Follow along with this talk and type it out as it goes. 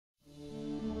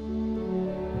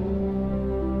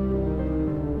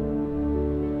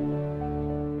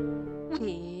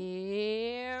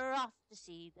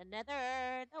the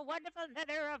Nether, the wonderful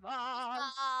Nether of Oz.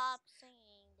 Stop singing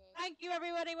this. Thank you,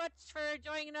 everybody, much for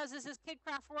joining us. This is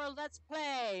Kraft World. Let's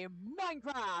play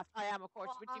Minecraft. I am, of course,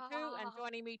 Richie Poo, and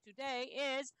joining me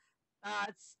today is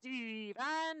Steve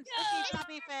and Sticky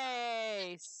Floppy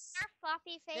Face. Our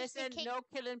floppy face. Listen, no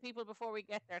killing people before we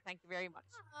get there. Thank you very much.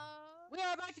 We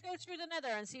are about to go through the Nether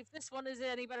and see if this one is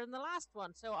any better than the last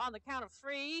one. So on the count of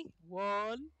 3,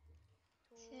 1,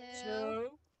 2,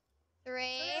 3.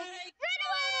 Run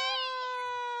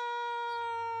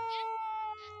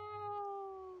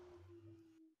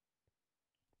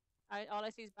all I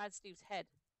see is Bad Steve's head.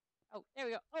 Oh, there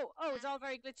we go. Oh, it's all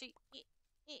very glitchy. We're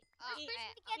supposed to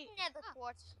get nether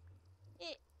quartz.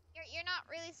 You're not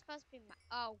really supposed to be.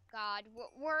 Oh God,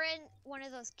 we're in one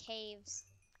of those caves.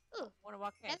 Ooh, one of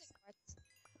what caves?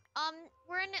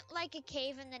 We're in like a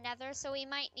cave in the Nether, so we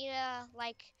might need to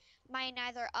like mine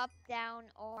either up,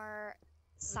 down, or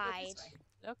side.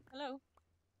 Look, hello.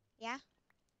 Yeah.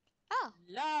 Oh.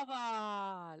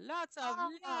 Lava! Lots of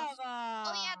lava!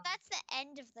 Oh yeah, that's the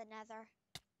end of the Nether.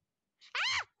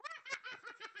 Ah!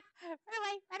 Run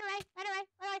away!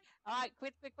 Alright,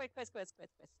 quit.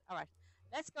 Alright,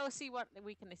 let's go see what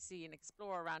we can see and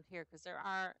explore around here, because there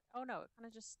are... Oh no, it kind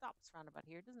of just stops around about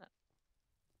here, doesn't it?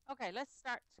 Okay, let's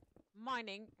start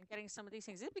mining and getting some of these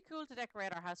things. It'd be cool to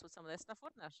decorate our house with some of this stuff,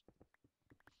 wouldn't it?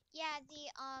 Yeah,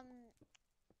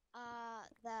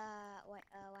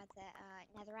 what's it?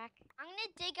 Netherrack. I'm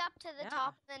gonna dig up to the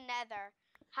top of the Nether.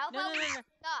 How about no.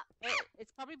 stop?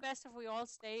 It's probably best if we all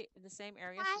stay in the same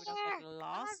area so we don't get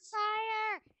lost. I'm on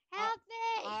fire! Help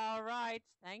me! All right,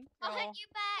 thank you. I'll hit you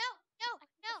back. No!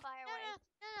 No! Calm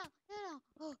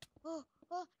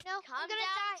I'm gonna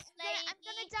down, die! I'm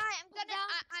gonna die!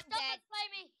 I'm dead. Stop it,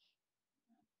 Flamey!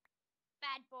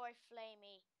 Bad boy,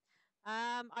 Flamey.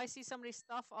 I see somebody's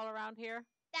stuff all around here.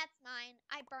 That's mine.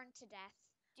 I burned to death.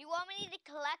 Do you want me to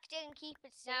collect it and keep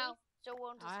it safe? No. So it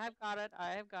won't I have got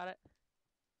it.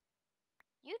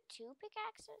 You 2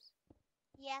 pickaxes?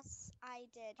 Yes, I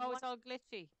did. Oh, it's all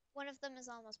glitchy. One of them is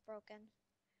almost broken.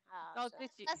 Oh, It's all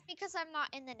glitchy. That's because I'm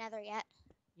not in the Nether yet.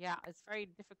 Yeah, it's very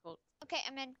difficult. Okay,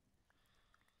 I'm in.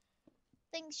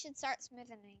 Things should start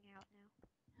smoothing out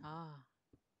now.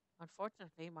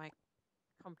 Unfortunately, my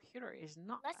computer is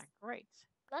not that great.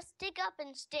 Let's dig up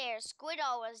and stairs. Squid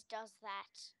always does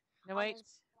that. No, wait.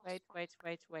 Let's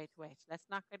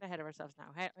not get ahead of ourselves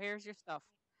now. Here's your stuff.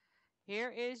 Here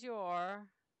is your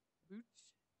boots,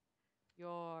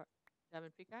 your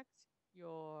diamond pickaxe,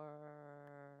 your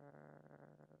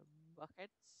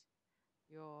buckets,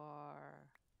 your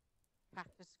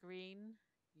cactus green,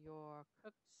 your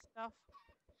cooked stuff.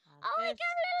 Oh, I got a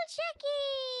little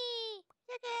chickie!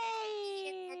 Chickie!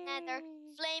 In the Nether.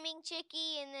 Flaming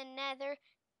chickie in the Nether.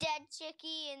 Dead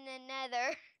chickie in the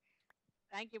Nether.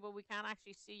 Thank you, but we can't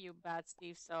actually see you, Bad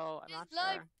Steve, so I'm not His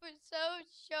life sure. was so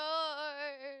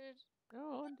short.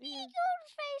 Oh, dear.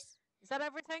 Face. Is that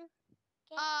everything?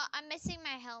 I'm missing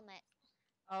my helmet.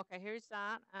 Okay, here's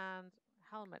that, and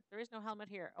helmet. There is no helmet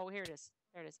here. Oh, here it is.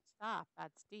 There it is. Stop,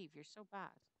 Bad Steve. You're so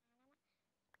bad.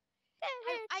 I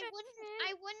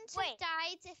wouldn't have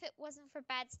died if it wasn't for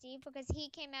Bad Steve, because he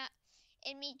came out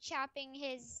in me chopping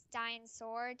his dying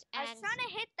sword. And I was trying to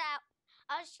hit that.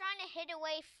 I was trying to hit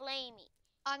away Flamey.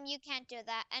 You can't do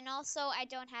that. And also, I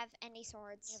don't have any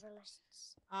swords. Never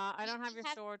listens. I don't have your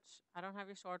sword. I don't have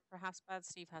your sword. Perhaps Bad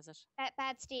Steve has it.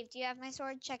 Bad Steve, do you have my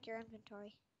sword? Check your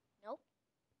inventory. Nope.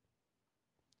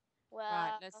 Well,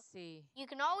 Right, let's see. You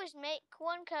can always make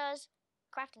one, cause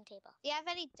crafting table. Do you have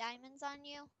any diamonds on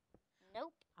you?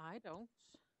 Nope. I don't.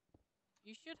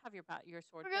 You should have your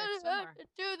sword We're there gonna somewhere. have to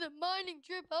do the mining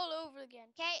trip all over again.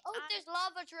 Okay. Oh, there's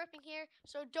lava dripping here,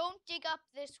 so don't dig up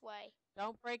this way.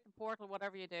 Don't break the portal,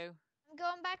 whatever you do. I'm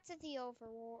going back to the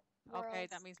overworld. Okay,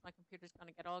 that means my computer's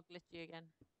gonna get all glitchy again.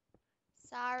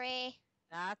 Sorry.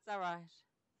 That's alright.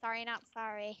 Sorry, not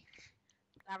sorry.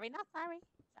 Sorry, not sorry.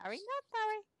 Sorry, not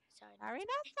sorry. Sorry, Sorry,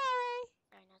 not sorry.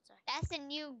 Sorry, not sorry. That's a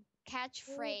new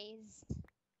catchphrase.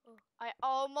 Ooh. I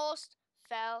almost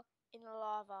fell in the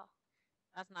lava.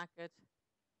 That's not good.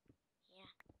 Yeah,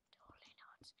 totally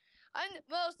not. I'm the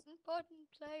most important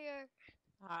player.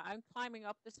 I'm climbing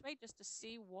up this way just to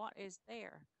see what is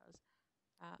there. Cause,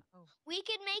 we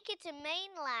could make it to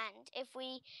mainland if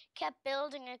we kept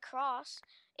building across.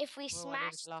 If we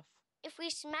smashed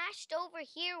over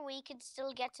here, we could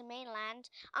still get to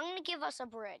mainland. I'm gonna give us a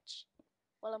bridge.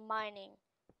 Well, a mining.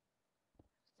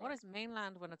 What is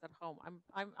mainland when it's at home?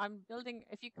 I'm building.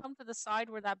 If you come to the side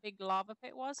where that big lava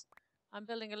pit was, I'm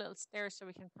building a little stair so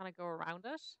we can kind of go around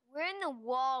it. We're in the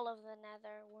wall of the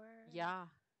Nether. Yeah.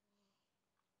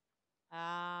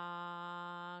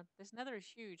 This Nether is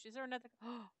huge. Is there another?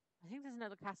 Oh, I think there's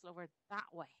another castle over that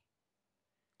way.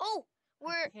 Oh,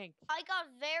 I think. I got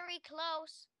very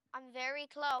close. I'm very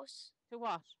close To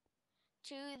what?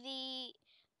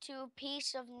 to a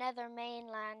piece of Nether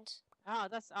mainland. Oh,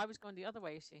 I was going the other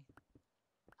way, you see.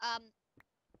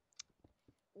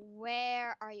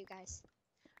 Where are you guys?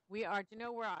 We are, do you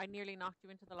know where I nearly knocked you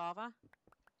into the lava?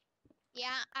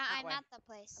 Yeah, That I'm way. at the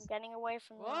place. I'm getting away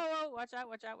from Whoa, that. whoa, watch out,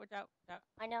 watch out, watch out.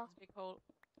 I know. There's a big hole.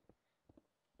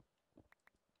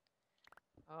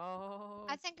 Oh.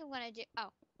 I think I'm gonna do.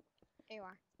 Oh, there you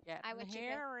are. Get I would chip it.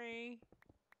 hairy.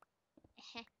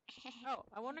 Oh,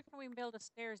 I wonder can we build a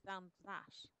stairs down to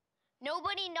that?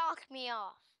 Nobody knocked me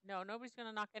off. No, nobody's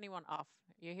gonna knock anyone off.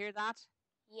 You hear that?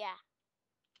 Yeah.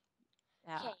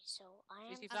 Yeah. Okay, so I am.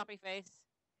 Juicy floppy face.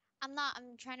 I'm not.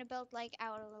 I'm trying to build like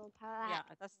out a little path. Yeah,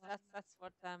 that's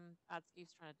what Ad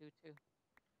Steve's trying to do too.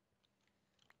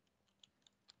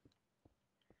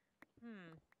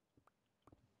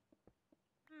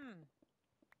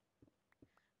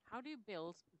 How do you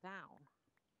build down?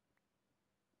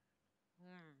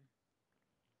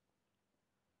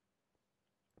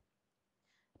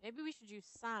 Maybe we should use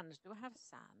sand. Do I have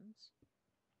sand?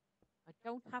 I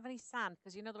don't have any sand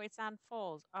because you know the way sand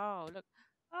falls. Oh, look.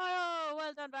 Oh,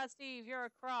 well done, Bad Steve. You're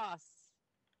across.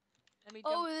 Let me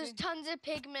Oh, jump there's tons of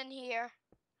pigmen here.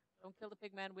 Don't kill the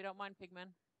pigmen. We don't mind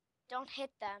pigmen. Don't hit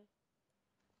them.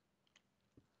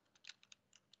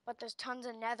 But there's tons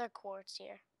of nether quartz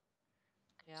here.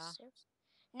 Yeah.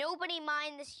 Nobody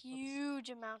mind this huge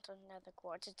amount of nether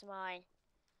quartz. It's mine.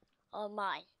 All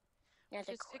mine.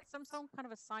 Nether quartz. Stick some kind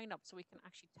of a sign up so we can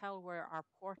actually tell where our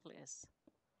portal is.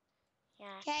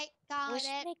 Yeah. Okay, got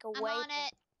it. Make a I'm on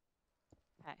it.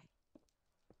 Okay.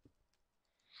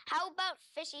 How about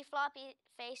Fishy Floppy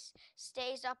Face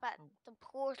stays up at the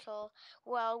portal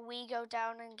while we go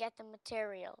down and get the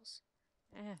materials?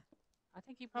 Yeah. I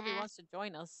think he probably wants to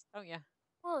join us, don't you?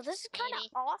 Oh, this is kind of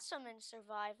awesome in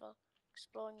survival.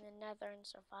 Exploring the nether in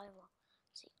survival.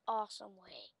 It's the awesome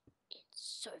way in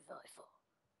survival.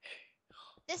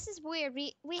 This is weird.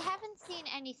 We haven't seen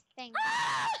anything.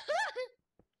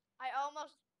 I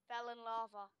almost fell in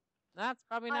lava. That's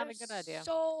probably not a good idea.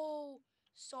 So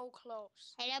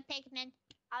close. Hello, pigmen.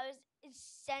 I was a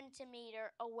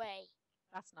centimeter away.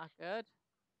 That's not good.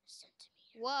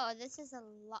 Whoa, this is a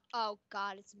lot. Oh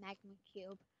god, it's magma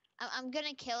cube. I'm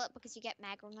gonna kill it because you get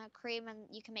magma cream and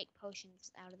you can make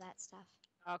potions out of that stuff.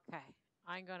 Okay,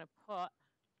 I'm gonna put a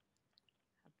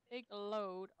big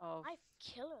load of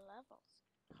killer levels.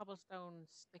 Cobblestone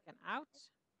sticking out.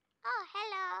 Oh,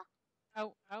 hello.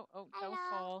 Oh, don't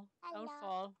fall. Don't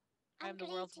fall. I'm the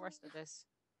world's worst at this.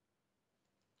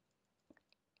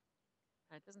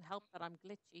 It doesn't help that I'm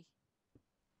glitchy.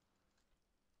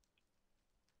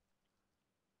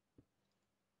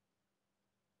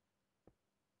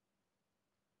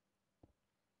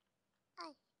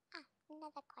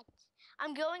 Nether quartz.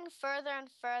 I'm going further and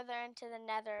further into the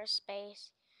nether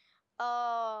space.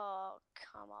 Oh,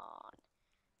 come on.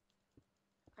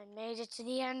 I made it to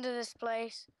the end of this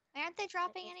place. Why aren't they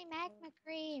dropping any magma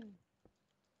cream?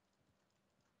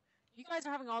 You guys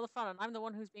are having all the fun, and I'm the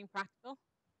one who's being practical.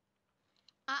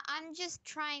 I'm just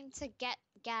trying to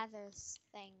gather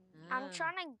things. I'm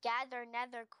trying to gather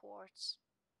nether quartz.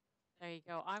 There you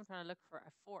go. I'm trying to look for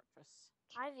a fortress.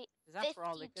 I've that's where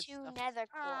all the good 52 stuff. nether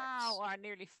quartz. Oh, I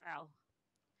nearly fell.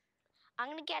 I'm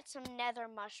going to get some nether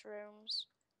mushrooms.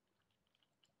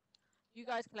 You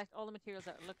guys collect all the materials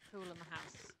that look cool in the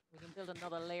house. We can build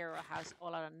another layer of a house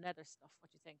all out of nether stuff.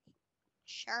 What do you think?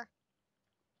 Sure.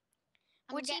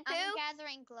 I'm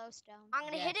gathering glowstone. I'm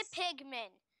going to hit a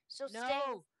pigman. So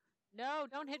No,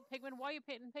 don't hit pigmen. Why are you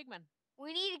hitting pigmen?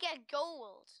 We need to get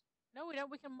gold. No, we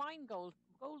don't. We can mine gold.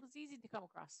 Gold is easy to come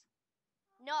across.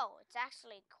 No, it's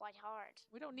actually quite hard.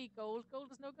 We don't need gold.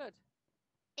 Gold is no good.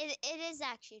 It is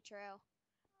actually true.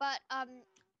 But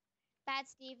Bad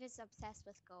Steve is obsessed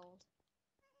with gold.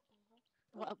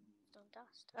 Well,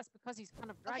 that's because he's kind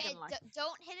of dragon-like. Okay,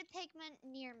 don't hit a pigment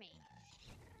near me.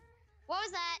 What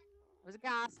was that? It was a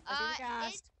ghast. I see the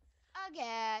ghast. A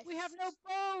ghast. We have no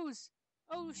bows.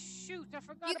 Oh, shoot. I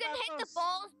forgot about You can hit the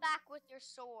balls back with your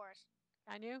sword.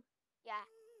 Can you? Yeah.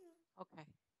 Okay.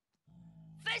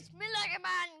 Fist me like a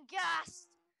man, ghast.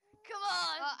 Come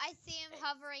on. Oh, I see him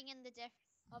hovering in the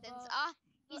distance.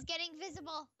 He's getting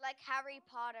visible. Like Harry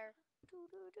Potter.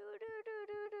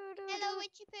 Hello,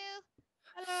 Witchy Poo.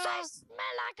 Hello. Fist me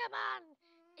like a man.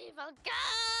 Evil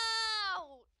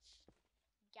gouch.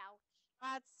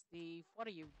 Bad Steve, what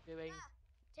are you doing?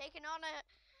 Taking on a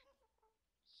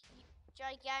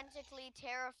gigantically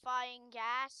terrifying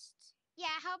ghast.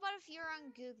 Yeah, how about if you're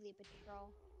on Googly Patrol?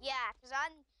 Yeah, because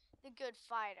I'm the good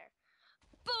fighter.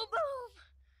 Boom, boom.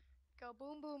 Go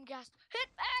boom boom ghast. Hit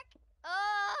back.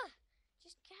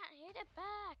 Just can't hit it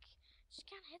back. Just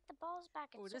can't hit the balls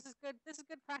back. Oh, It's this is good. This is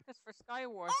good practice for Sky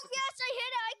Wars. Oh yes, I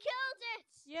hit it. I killed it.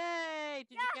 Yay!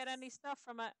 Did you get Yes! any stuff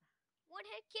from it? One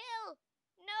hit kill.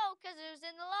 No, because it was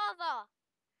in the lava.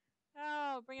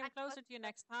 Oh, bring him I closer to you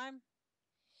next time.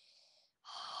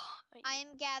 I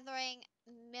am gathering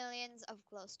millions of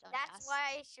glowstone That's dust.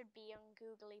 why I should be on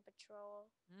Googly Patrol.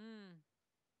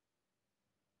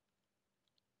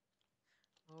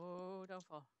 Oh, don't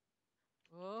fall.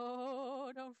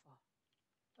 Oh, don't fall.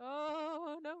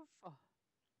 Oh, don't fall.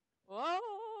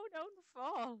 Oh, don't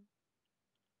fall.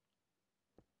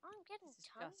 I'm getting This is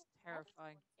tons just of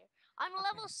terrifying. here. I'm Okay.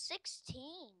 level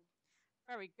 16.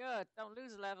 Very good. Don't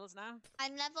lose levels now.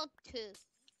 I'm level 2.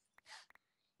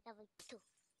 Level 2.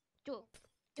 2.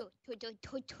 2. 2. 2.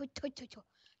 2. 2. 2. 2.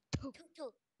 2.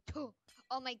 2. 2.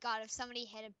 Oh my god, if somebody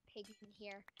hit a pig in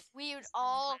here. We would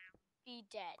all be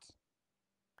dead.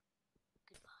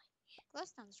 Goodbye.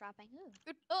 Glowstone's dropping. Ooh.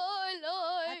 Goodbye,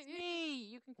 life. That's me.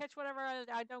 You can catch whatever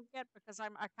I don't get because I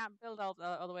can't build all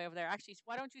the way over there. Actually,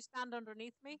 why don't you stand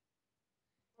underneath me?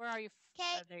 Where are you?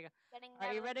 'Kay. There you go. Getting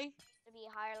Are you ready? to be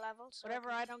higher level. So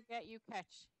Whatever I don't get, you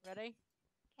catch. Ready?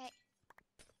 'Kay.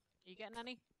 Are you getting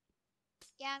any?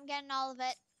 Yeah, I'm getting all of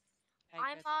it. Okay,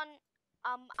 I'm good. on.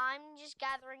 I'm just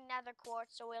gathering nether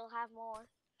quartz, so we'll have more.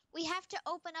 We have to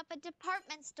open up a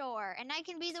department store, and I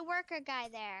can be the worker guy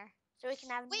there. So we can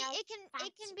have. Wait, nice it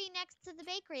can be next to the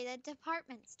bakery, the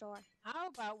department store. How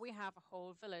about we have a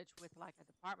whole village with like a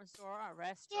department store, a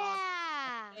restaurant,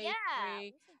 Yeah. a Yeah.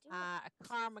 bakery, We should do it. a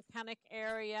car mechanic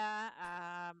area,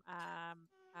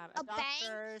 a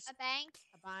doctor's, A bank.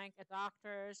 a bank, a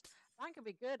doctor's. Bank would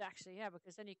be good actually, yeah,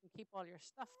 because then you can keep all your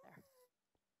stuff there.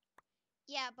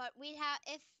 Yeah, but we have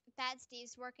if Bad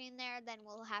Steve's working there, then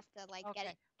we'll have to like Okay.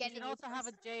 get We a can new also have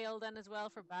a person. jail then as well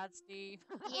for Bad Steve.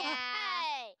 Yeah.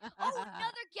 Hey! Oh,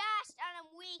 another ghast, and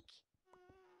I'm weak.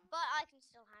 But I can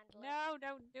still handle it. No,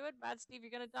 don't do it, Bad Steve.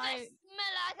 You're gonna die.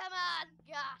 Bismillah,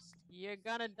 ghast. You're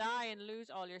gonna die and lose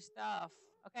all your stuff.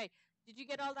 Okay. Did you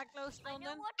get all that I glowstone know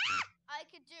then? what I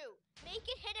could do. Make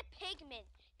it hit a pigman.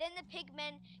 Then the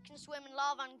pigmen can swim in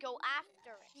lava and go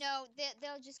after it. No,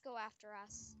 they'll just go after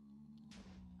us.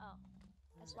 Oh.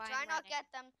 That's So why try I'm not running.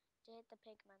 get them to hit the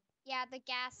pigman. Yeah, the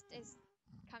ghast is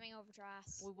coming over to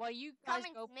us. Well, while you guys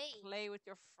Coming go to me. play with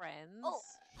your friends. Oh,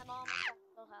 I'm almost at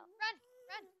full health.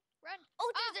 Run!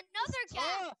 Oh, there's another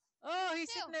ghast. Oh, he's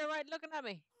Two. sitting there right looking at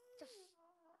me.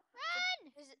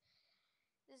 Run!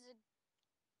 This is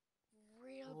a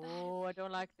real bad. Oh, I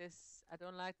don't like this. I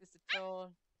don't like this at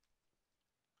all.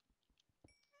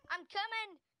 I'm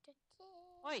coming.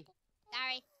 Oi,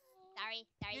 Sorry.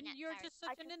 you're sorry. just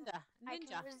such a ninja. I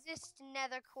can resist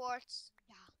nether quartz.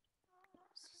 Yeah.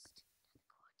 Resist nether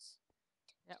quartz.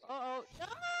 Yeah. Oh, two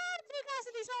guys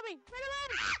and he saw me. Right away.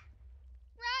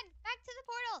 Run! Back to the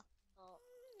portal! Oh.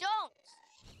 Don't.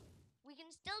 We can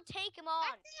still take him on.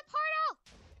 Back to the portal!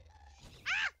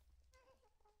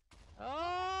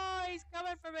 Oh, he's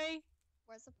coming for me.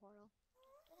 Where's the portal?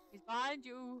 He's behind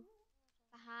you.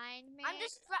 Behind me. I'll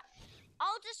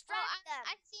distract them.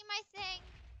 I see my thing.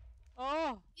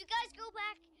 Oh, You guys go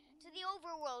back to the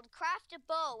overworld, craft a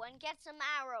bow, and get some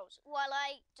arrows while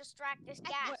I distract this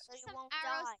gas so you Some won't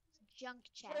arrows die. in the junk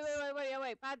chest.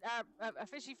 wait. Bad, a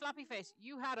fishy floppy face.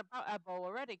 You had a bow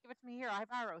already. Give it to me here. I have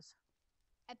arrows.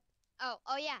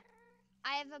 Oh yeah.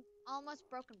 I have a almost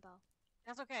broken bow.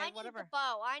 That's okay. I need Whatever. the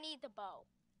bow. I need the bow.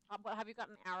 But have you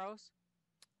gotten arrows?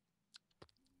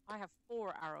 I have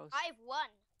 4 arrows. I have 1.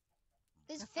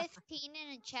 There's 15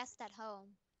 in a chest at home.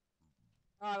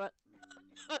 Oh,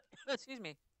 excuse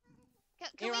me. Can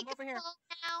Here, we I'm go over here. home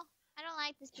now? I don't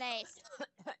like this place.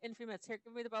 In a few minutes. Here,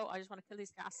 give me the bow. I just want to kill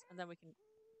these gas, and then we can.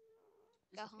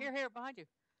 Go home. Here, behind you.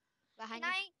 Behind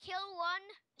Can you. I kill one?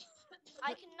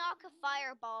 I can knock a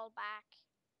fireball back.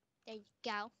 There you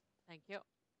go. Thank you.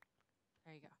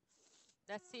 There you go.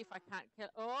 Let's see if I can't kill.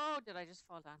 Oh, did I just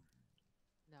fall down?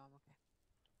 No, I'm okay.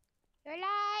 You're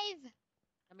alive.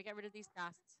 Let me get rid of these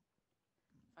ghasts.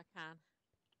 If I can.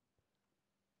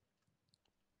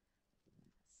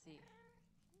 Let's see.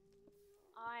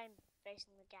 I'm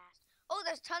facing the gas. Oh,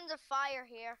 there's tons of fire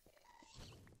here.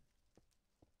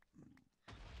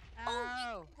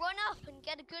 Oh! Run up and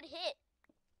get a good hit.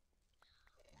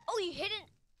 Oh, you hit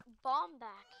a bomb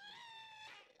back.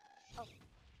 Oh,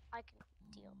 I can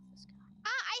deal with this guy.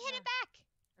 I hit it back.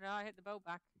 No, I hit the bow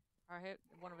back. Or I hit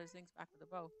one of his things back with the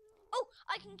bow. Oh,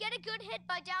 I can get a good hit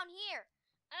by down here.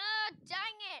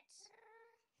 Dang it.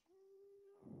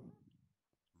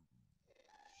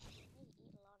 I need to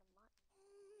eat a lot of mutton.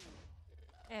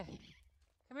 Eh.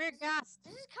 Come here, ghast.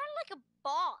 This is kind of like a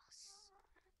boss.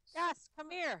 Gas,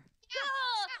 come here.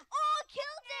 Oh, I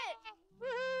killed it!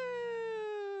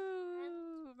 Woohoo!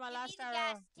 My Give last me the arrow.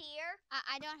 gas tier.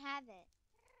 I don't have it.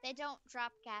 They don't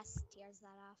drop gas tiers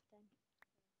that often.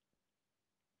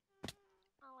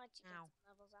 I'll let you get Ow. some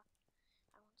levels up.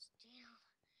 I won't steal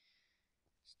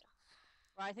stuff.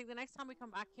 Well, I think the next time we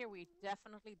come back here, we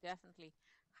definitely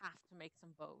have to make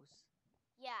some bows.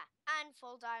 Yeah, and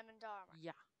full diamond armor.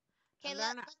 Yeah. Okay, And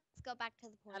learn, let's go back to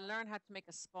the portal. and learn how to make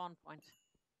a spawn point.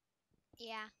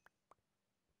 Yeah.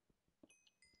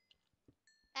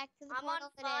 Back to the I'm on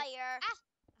portal. fire. Ah!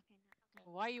 Okay,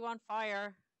 no. Why are you on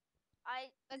fire?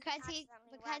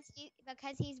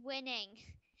 Because he's winning.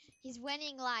 He's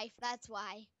winning life. That's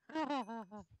why.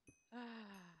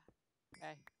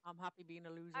 Okay, I'm happy being a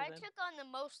loser I then. took on the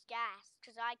most gas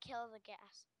because I killed the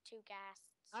two ghasts.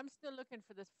 I'm still looking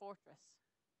for this fortress.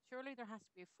 Surely there has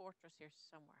to be a fortress here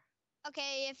somewhere.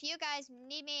 Okay, if you guys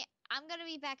need me, I'm gonna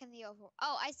be back in the over.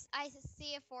 Oh, I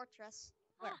see a fortress.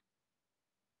 Where?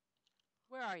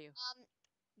 Where are you?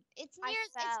 It's I near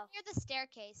fell. the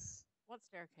staircase. What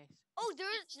staircase? Oh, You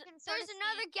there's can sort of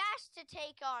another gas to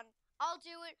take on. I'll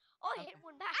do it. Oh, I hit Okay.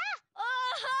 one back.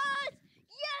 Oh,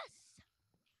 yes!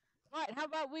 Right, how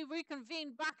about we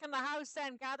reconvene back in the house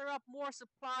then, gather up more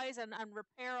supplies and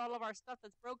repair all of our stuff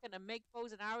that's broken and make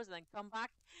bows and arrows and then come back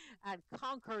and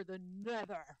conquer the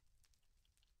Nether.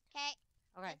 Okay.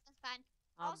 Okay. That's fine.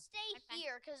 I'll stay fine.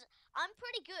 here because I'm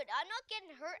pretty good. I'm not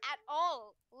getting hurt at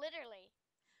all, literally.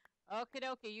 Okie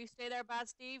dokie, you stay there, Bad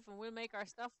Steve, and we'll make our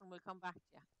stuff and we'll come back to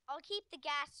you. I'll keep the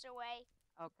gas away.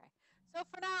 Okay. So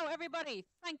for now, everybody,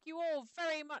 thank you all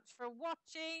very much for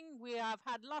watching. We have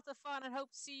had lots of fun and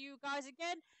hope to see you guys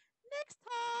again next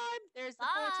time. There's the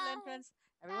portal Bye. entrance.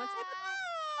 Everyone say Bye. goodbye.